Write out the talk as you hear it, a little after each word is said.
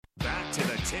to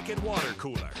the Ticket Water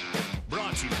Cooler.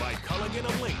 Brought to you by Culligan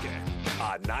of Lincoln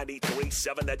on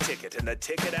 93.7 The Ticket and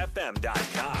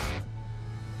theticketfm.com.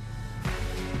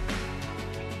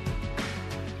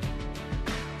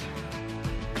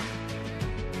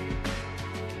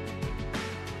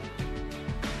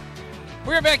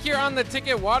 We're back here on the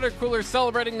Ticket Water Cooler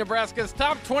celebrating Nebraska's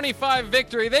top 25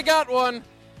 victory. They got one,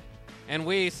 and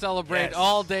we celebrate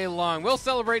all day long. We'll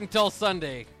celebrate until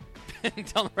Sunday,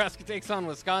 until Nebraska takes on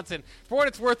Wisconsin. For what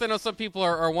it's worth, I know some people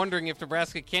are wondering if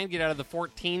Nebraska can get out of the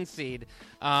 14 seed.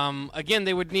 Again,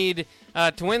 they would need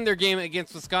to win their game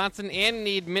against Wisconsin and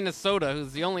need Minnesota,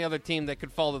 who's the only other team that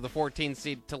could fall to the 14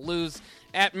 seed, to lose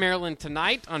at Maryland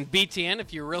tonight on BTN.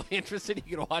 If you're really interested,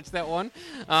 you can watch that one.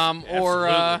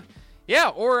 Or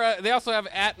they also have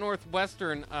at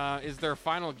Northwestern is their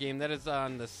final game. That is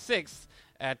on the 6th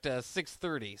at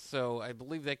 6:30. So I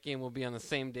believe that game will be on the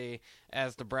same day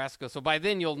as Nebraska. So by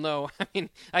then you'll know. I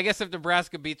mean, I guess if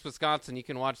Nebraska beats Wisconsin, you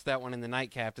can watch that one in the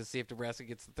nightcap to see if Nebraska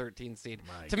gets the 13th seed.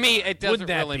 To me, it doesn't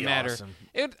really matter. Awesome?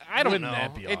 I don't know.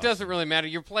 That be awesome? It doesn't really matter.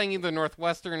 You're playing either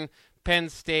Northwestern, Penn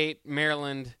State,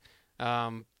 Maryland,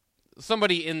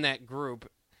 somebody in that group,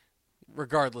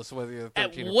 regardless of whether you're 13 or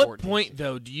 14. At what point,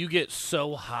 though, do you get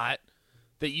so hot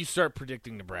that you start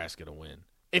predicting Nebraska to win?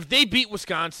 If they beat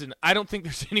Wisconsin, I don't think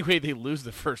there's any way they lose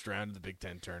the first round of the Big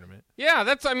Ten tournament. Yeah,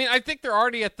 I think they're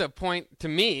already at the point, to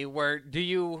me, where do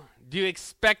you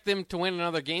expect them to win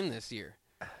another game this year?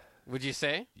 Would you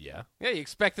say? Yeah. Yeah, you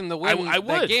expect them to win I that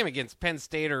would. game against Penn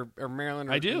State or Maryland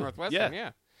or Northwestern. Yeah.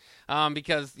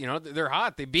 Because, they're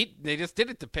hot. They just did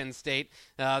it to Penn State.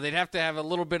 They'd have to have a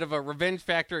little bit of a revenge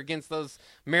factor against those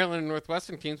Maryland and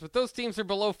Northwestern teams, but those teams are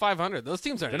below 500. Those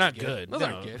teams aren't not good. Those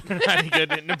aren't good. They're not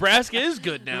good. Nebraska is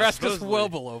good now. Nebraska's supposedly. well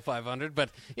below 500, but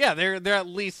yeah, they're at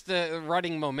least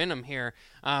riding momentum here.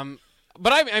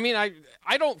 But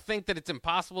I don't think that it's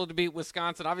impossible to beat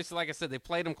Wisconsin. Obviously, like I said, they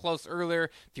played them close earlier.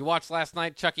 If you watched last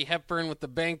night, Chucky Hepburn with the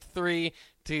banked three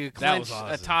to clinch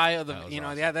a tie of the,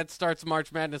 awesome. that starts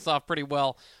March Madness off pretty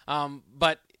well.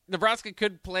 But Nebraska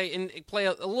could play a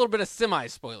little bit of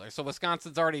semi-spoiler. So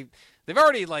Wisconsin's they've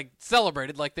already like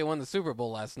celebrated like they won the Super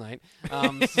Bowl last night.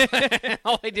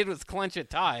 All they did was clinch a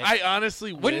tie. I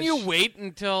honestly wouldn't you wait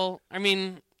until? I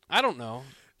mean, I don't know.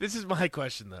 This is my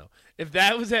question, though. If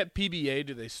that was at PBA,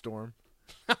 do they storm?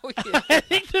 Oh, yeah. I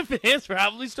think the fans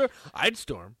probably storm. I'd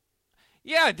storm.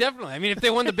 Yeah, definitely. I mean, if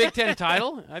they won the Big Ten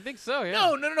title, I think so, yeah.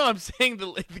 No. I'm saying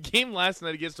the game last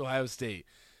night against Ohio State.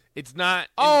 It's not.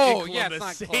 Oh, in yeah,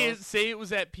 Columbus. it's not close. Say it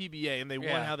was at PBA and they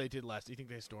won how they did last. Do you think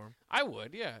they storm? I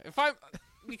would, yeah.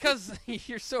 Because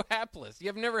you're so hapless.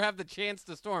 You never have the chance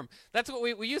to storm. That's what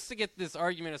we used to get this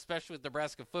argument, especially with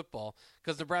Nebraska football,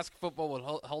 because Nebraska football would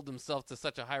hold themselves to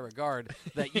such a high regard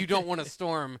that you don't want to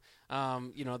storm,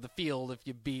 the field if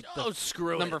you beat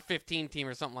the number 15 team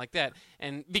or something like that.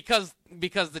 And because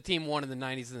the team won in the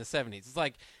 90s and the 70s, it's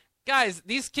like, guys,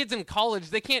 these kids in college,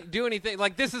 they can't do anything.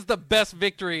 Like, this is the best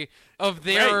victory of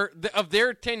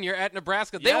their tenure at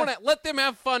Nebraska. They want to let them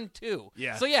have fun too.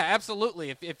 Yeah. So yeah,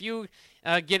 absolutely. If you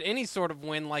get any sort of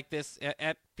win like this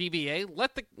at PBA,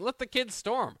 let the kids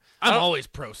storm. I'm always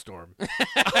pro storm.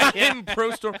 I'm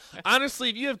pro storm. Honestly,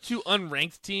 if you have two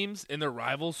unranked teams and they're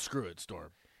rivals, screw it,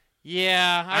 storm.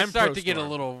 Yeah, I I'm start to get a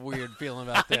pro-storm. little weird feeling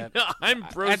about that. I'm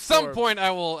pro. At some point, I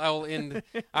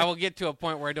will get to a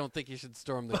point where I don't think you should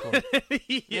storm the court.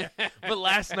 Yeah, but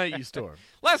last night you stormed.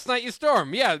 Last night you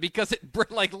stormed, yeah, because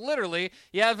literally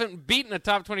you haven't beaten a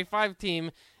top 25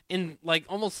 team in like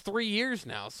almost 3 years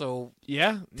now. So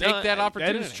Yeah, take that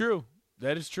opportunity. That is true.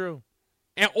 That is true.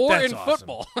 Or That's in awesome.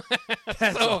 football.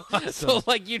 That's awesome. So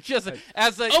like you just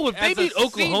if they beat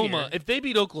Oklahoma, senior, if they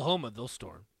beat Oklahoma, they'll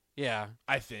storm. yeah,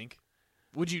 I think.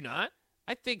 Would you not?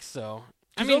 I think so.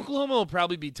 Because Oklahoma will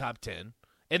probably be top 10,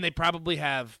 and they probably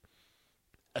have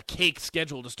a cake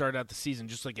schedule to start out the season,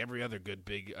 just like every other good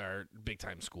big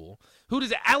time school. Who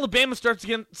does Alabama starts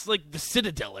against like the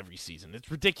Citadel every season?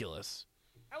 It's ridiculous.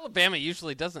 Alabama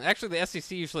usually doesn't. Actually, the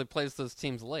SEC usually plays those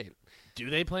teams late. Do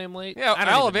they play them late? Yeah, I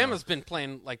don't Alabama's even know. been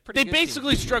playing like pretty. They good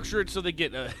basically teams. structure it so they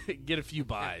get a few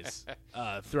buys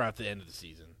throughout the end of the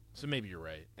season. So maybe you're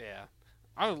right. Yeah,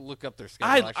 I'll look up their schedule.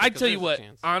 I actually, 'cause tell you there's a what,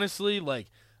 chance. honestly, like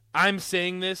I'm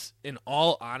saying this in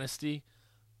all honesty,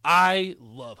 I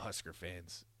love Husker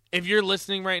fans. If you're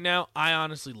listening right now, I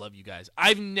honestly love you guys.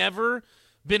 I've never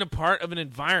been a part of an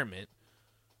environment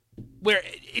where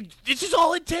this is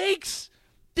all it takes.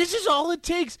 This is all it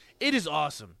takes. It is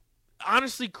awesome.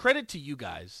 Honestly, credit to you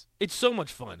guys. It's so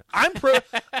much fun. I'm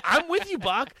with you,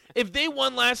 Bach. If they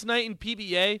won last night in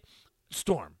PBA,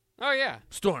 storm. Oh yeah,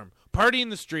 Storm. Party in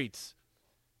the streets.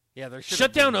 yeah. There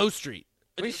Shut down O Street.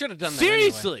 We should have done that.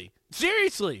 Seriously. Anyway.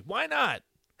 Seriously, why not?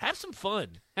 Have some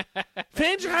fun.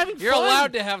 Fans are having You're fun.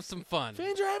 allowed to have some fun.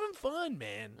 Fans are having fun,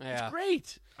 man. Yeah. It's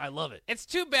great. I love it. It's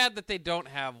too bad that they don't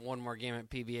have one more game at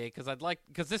PBA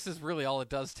because this is really all it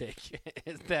does take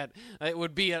is that it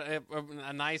would be a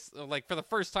nice, like for the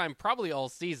first time probably all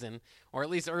season, or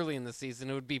at least early in the season,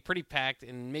 it would be pretty packed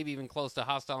and maybe even close to a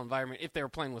hostile environment if they were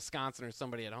playing Wisconsin or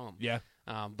somebody at home. Yeah.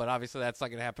 But obviously that's not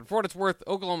going to happen. For what it's worth,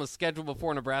 Oklahoma's scheduled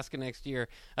before Nebraska next year.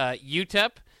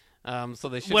 UTEP. So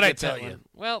they should. What'd I get that tell you? one.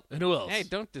 Well, And who else? Hey,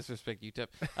 don't disrespect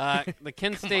UTEP. The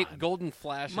Kent State on. Golden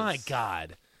Flashes. My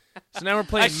God. So now we're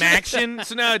playing Maction.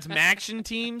 So now it's Maction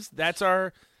teams. That's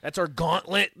our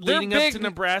gauntlet leading up to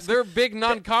Nebraska. Their big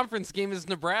non-conference game is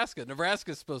Nebraska.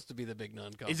 Nebraska's supposed to be the big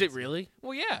non-conference. Is it really?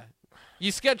 Well, yeah.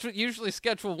 You usually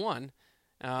schedule one.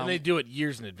 And they do it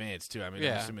years in advance too. I mean,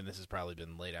 Yeah. I'm assuming this has probably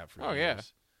been laid out for Oh, years.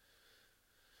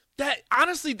 yeah. That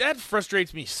honestly, that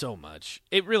frustrates me so much.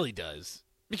 It really does.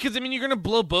 Because, I mean, you're going to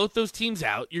blow both those teams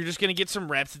out. You're just going to get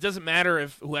some reps. It doesn't matter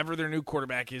if whoever their new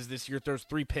quarterback is this year throws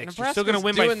 3 picks. You're still going to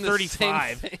win by doing the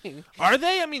 35. same thing. Are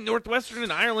they? I mean, Northwestern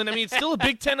and Ireland. I mean, it's still a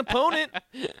Big Ten opponent.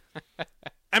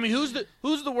 I mean, who's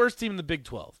the worst team in the Big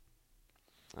 12?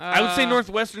 I would say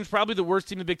Northwestern's probably the worst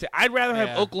team in the Big Ten. I'd rather have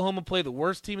Yeah. Oklahoma play the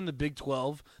worst team in the Big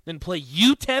 12 than play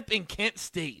UTEP and Kent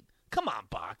State. Come on,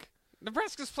 Bach.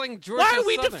 Nebraska's playing Georgia Why are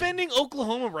we Southern. defending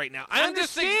Oklahoma right now? I I'm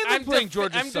just saying- understand they're playing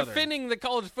Georgia I'm Southern. defending the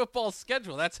college football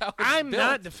schedule. That's how it's I'm built.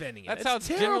 not defending it. That's It's how it's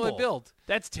terrible. generally built.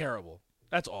 That's terrible.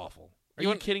 That's awful. Are You you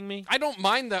want- kidding me? I don't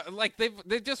mind that. Like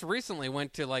they've just recently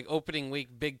went to like opening week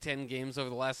Big Ten games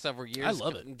over the last several years. I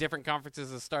love it. Different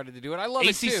conferences have started to do it. I love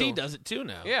ACC it too. does it too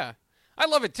now. Yeah, I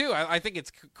love it too. I think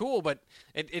it's cool, but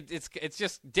it's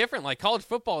just different. Like college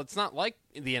football, it's not like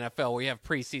the NFL where you have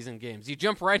preseason games. You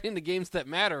jump right into games that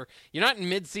matter. You're not in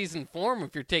midseason form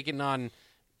if you're taking on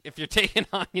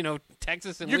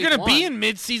Texas and You're going to be in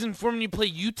midseason form when you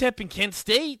play UTEP and Kent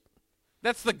State.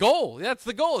 That's the goal. That's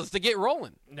the goal is to get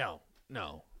rolling. No.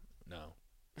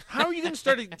 How are you going to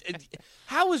start?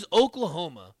 How is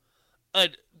Oklahoma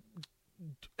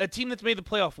a team that's made the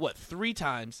playoff, 3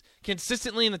 times,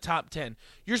 consistently in the top 10?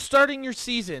 You're starting your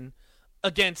season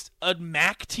against a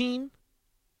MAC team?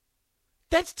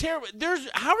 That's terrible.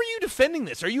 How are you defending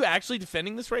this? Are you actually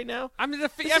defending this right now? I'm is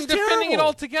defending it terrible.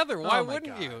 all together. Why Oh, my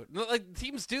wouldn't God. you? Like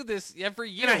teams do this every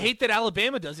year. And I hate that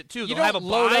Alabama does it too. you They'll don't have a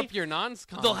load bye. up your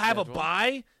non-con They'll have a schedule.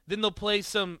 bye, then they'll play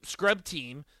some scrub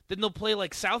team, then they'll play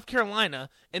like South Carolina,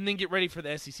 and then get ready for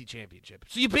the SEC championship.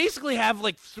 So you basically have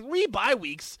like 3 bye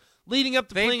weeks leading up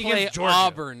to They playing play against Georgia.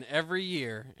 Auburn every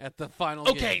year at the final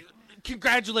Okay, game.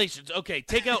 congratulations. Okay,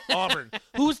 take out Auburn,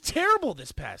 who was terrible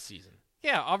this past season.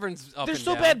 Yeah, Auburn's up They're and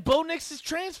so down. bad. Bo Nix is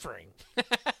transferring.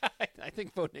 I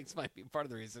think Bo Nix might be part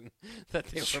of the reason that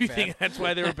they were You bad. think that's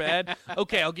why they were bad?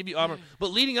 Okay, I'll give you Auburn.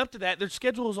 But leading up to that, their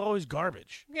schedule is always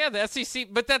garbage. Yeah, the SEC,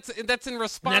 but that's in And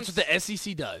response. that's what the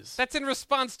SEC does. That's in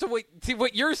response to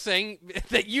what you're saying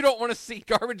that you don't want to see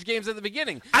garbage games at the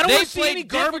beginning. I don't They want to see play any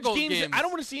garbage difficult games. I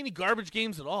don't want to see any garbage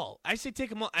games at all. I say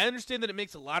take them all. I understand that it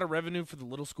makes a lot of revenue for the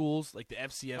little schools, like the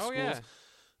FCS Oh schools. yeah.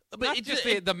 But Not it just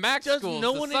it the MAC does schools,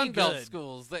 no the one Sun any Belt good.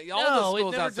 schools, all No, the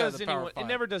schools it never outside does of the Power anyone. It 5.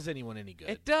 never does anyone any good.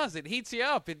 It does. It heats you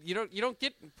up. You don't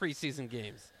get preseason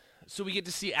games. So we get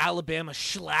to see Alabama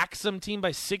shellac some team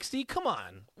by 60. Come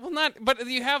on. Well, but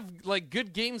you have like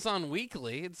good games on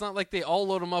weekly. It's not like they all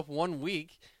load them up one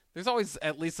week. There's always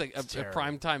at least like a terrible.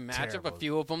 primetime matchup, Terrible. a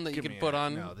few of them that you Give can me put a-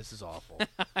 on. No, this is awful.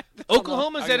 how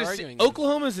Oklahoma's you're at arguing this.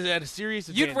 Oklahoma's at a serious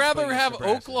advantage. You'd rather playing have against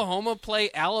Nebraska. Oklahoma play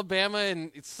Alabama and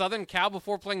Southern Cal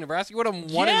before playing Nebraska. You would have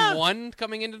Yeah. 1-1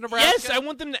 coming into Nebraska. Yes, I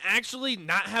want them to actually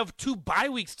not have 2 bye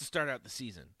weeks to start out the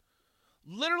season.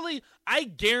 Literally, I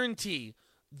guarantee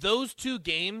those 2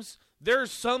 games,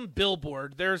 there's some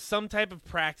billboard, there's some type of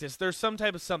practice, there's some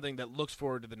type of something that looks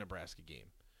forward to the Nebraska game.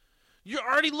 You're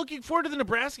already looking forward to the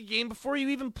Nebraska game before you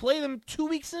even play them 2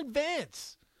 weeks in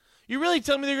advance. You really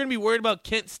tell me they're going to be worried about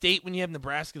Kent State when you have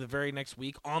Nebraska the very next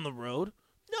week on the road?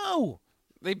 No.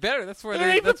 They better. That's where They're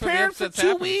already that's where the prepared for upsets 2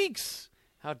 happen. weeks.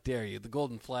 How dare you? The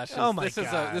Golden Flashes. Oh, my this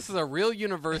God. This is a real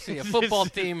university, a football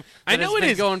team. I that know has it been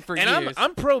is. going for and years.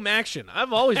 I'm pro Maction.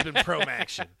 I've always been pro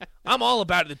Maction. I'm all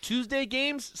about it. The Tuesday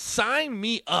games, sign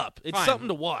me up. It's Fine. something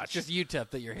to watch. It's just UTEP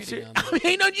that you're hating on. I'm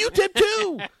hating on UTEP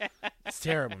too. It's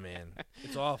terrible, man.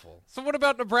 It's awful. So what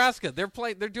about Nebraska? They're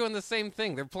doing the same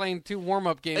thing. They're playing 2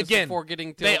 warm-up games Again, before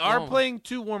getting to they are Oklahoma. playing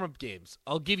 2 warm-up games.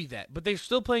 I'll give you that. But they're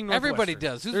still playing Northwestern. Everybody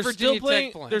does. Who's They're Virginia still playing,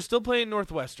 Tech playing? They're still playing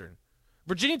Northwestern.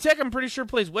 Virginia Tech, I'm pretty sure,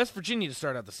 plays West Virginia to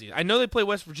start out the season. I know they play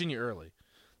West Virginia early.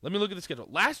 Let me look at the schedule.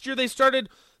 Last year they started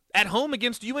at home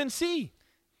against UNC.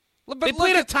 But They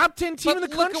played a top 10 team in the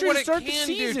country to start the Look at what it can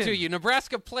season. do to you.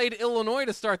 Nebraska played Illinois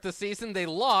to start the season. They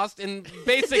lost, and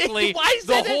basically Why is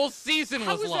the that whole season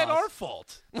How was is lost. that our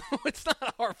fault? It's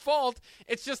not our fault.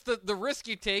 It's just the risk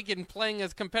you take in playing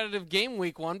as competitive game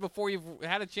week 1 before you've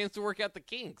had a chance to work out the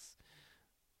kinks.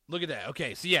 Look at that.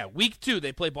 Okay, so yeah, week 2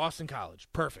 they play Boston College.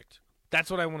 Perfect. That's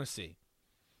what I want to see.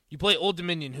 You play Old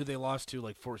Dominion, who they lost to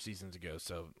like 4 seasons ago,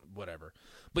 so whatever.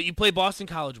 But you play Boston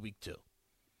College week 2.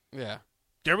 Yeah.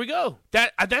 There we go.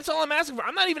 That's all I'm asking for.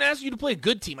 I'm not even asking you to play a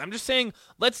good team. I'm just saying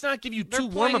let's not give you They're 2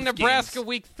 warm-up playing Nebraska games.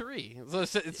 week 3. So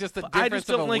it's just the But I difference just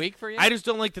of don't a like, week for you? I just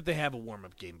don't like that they have a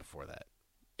warm-up game before that.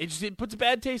 It puts a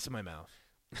bad taste in my mouth.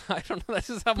 I don't know. That's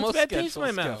just how Puts most a bad taste in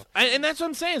my schedules mouth. go. And that's what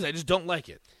I'm saying is I just don't like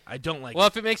it. I don't like Well, it.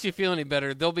 if it makes you feel any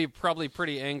better, they'll be probably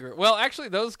pretty angry. Well, actually,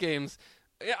 those games,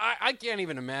 I can't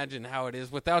even imagine how it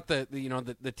is without the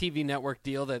TV network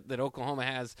deal that Oklahoma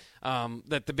has,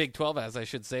 that the Big 12 has, I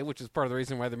should say, which is part of the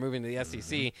reason why they're moving to the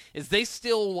SEC, is they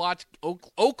still watch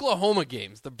Oklahoma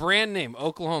games, the brand name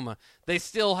Oklahoma. They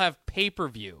still have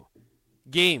pay-per-view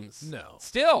games. No.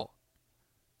 Still.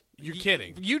 You're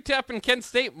kidding. UTEP and Kent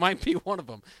State might be one of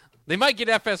them. They might get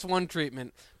FS1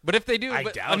 treatment, but if they do, I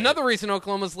but doubt another reason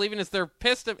Oklahoma's leaving is they're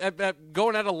pissed at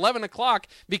going at 11 o'clock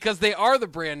because they are the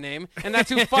brand name, and that's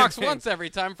who Fox wants every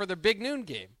time for their big noon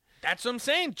game. That's what I'm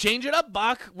saying. Change it up,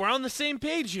 Bach. We're on the same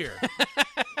page here.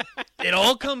 It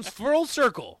all comes full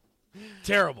circle.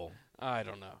 Terrible. I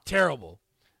don't know. Terrible.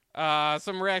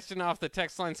 Some reaction off the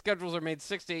text line. Schedules are made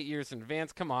 6 to 8 years in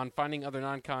advance. Come on, finding other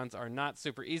non-cons are not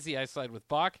super easy. I side with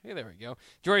Bach. Hey, there we go.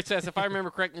 Jory says, if I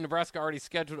remember correctly, Nebraska already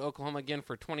scheduled Oklahoma again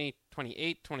for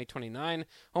 2028, 2029.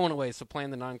 Home and away, so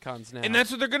playing the non-cons now. And that's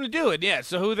what they're going to do. And yeah,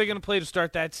 so who are they going to play to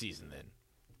start that season then?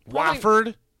 Probably-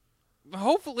 Wofford?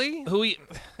 Hopefully. Who? I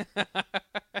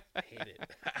hate it.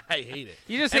 I hate it.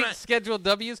 You just And hate scheduled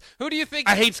W's. Who do you think?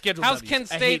 I hate scheduled How's Ws.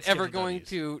 Kent I State hate ever scheduled going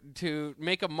Ws. to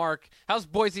make a mark? How's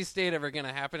Boise State ever going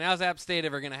to happen? How's App State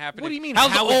ever going to happen? What do you mean,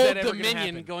 How's how is Old that ever gonna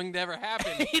Dominion happen? going to ever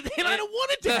happen? And I don't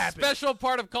want it to the happen. special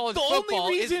part of college The football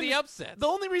only reason, is the upset. The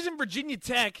only reason Virginia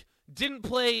Tech didn't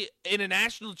play in a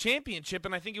national championship,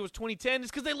 and I think it was 2010, is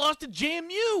because they lost to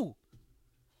JMU.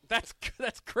 That's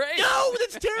great. No,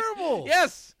 that's terrible.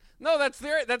 Yes. No,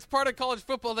 that's part of college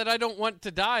football that I don't want to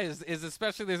die is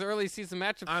especially these early season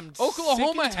matchups. I'm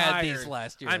Oklahoma sick and had tired. these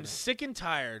last year. I'm sick and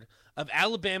tired of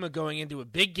Alabama going into a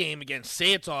big game against,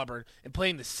 say it's Auburn, and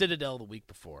playing the Citadel the week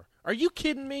before. Are you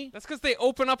kidding me? That's because they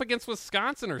open up against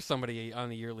Wisconsin or somebody on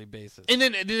a yearly basis. And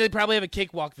then they probably have a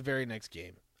cakewalk the very next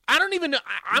game. I don't even know.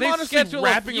 I'm They honestly schedule a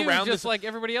wrapping few around just this. like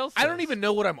everybody else. I don't does. even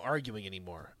know what I'm arguing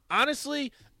anymore.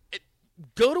 Honestly,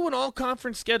 go to an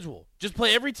all-conference schedule. Just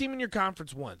play every team in your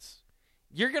conference once.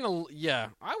 You're gonna,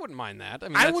 I wouldn't mind that. I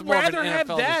mean, I that's would more of rather an have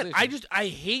NFL that. decision. I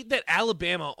hate that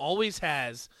Alabama always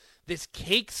has this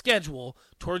cake schedule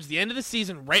towards the end of the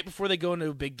season, right before they go into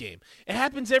a big game. It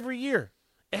happens every year.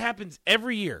 It happens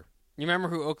every year. You remember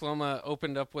who Oklahoma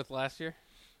opened up with last year?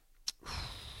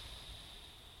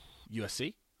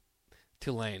 USC.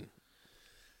 Tulane.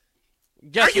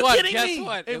 Guess Are you what? kidding Guess me?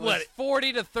 what? It It was what?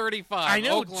 40-35. I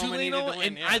know Oklahoma Tulane, needed to win.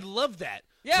 and Yeah. I love that.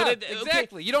 Yeah, But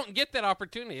exactly. You don't get that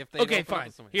opportunity if they Okay, open up fine.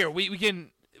 with somebody. Here we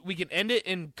can end it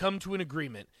and come to an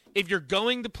agreement. If you're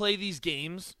going to play these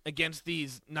games against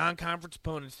these non-conference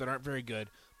opponents that aren't very good,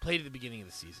 play to the beginning of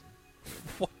the season.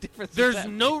 What difference? There's does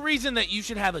that no reason that you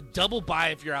should have a double bye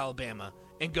if you're Alabama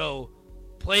and go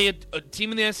play a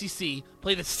team in the SEC,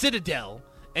 play the Citadel,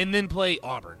 and then play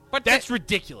Auburn. But that's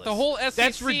ridiculous. The whole SEC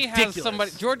That's ridiculous. has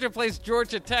somebody. Georgia plays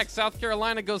Georgia Tech. South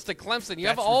Carolina goes to Clemson. You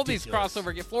have That's all ridiculous. these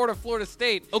crossover. Florida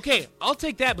State. Okay, I'll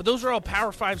take that, but those are all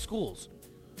Power 5 schools.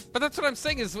 But that's what I'm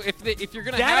saying is if you're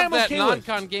going to That have I'm that okay with.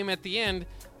 non-con game at the end,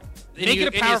 and Make you,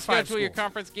 it a and Power you 5 schedule your school.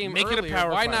 conference game Make it a earlier,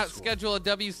 Power why 5 not school. schedule a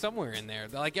W somewhere in there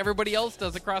like everybody else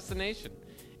does across the nation?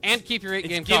 And keep your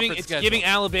 8-game It's conference schedule. giving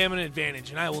Alabama an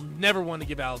advantage, and I will never want to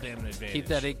give Alabama an advantage. Keep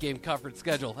that 8-game conference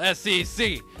schedule.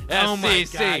 SEC. Oh my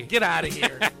SEC. God! Get out of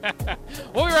here.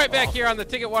 We'll be right back here on the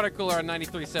Ticket Water Cooler on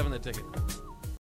 93.7 The Ticket.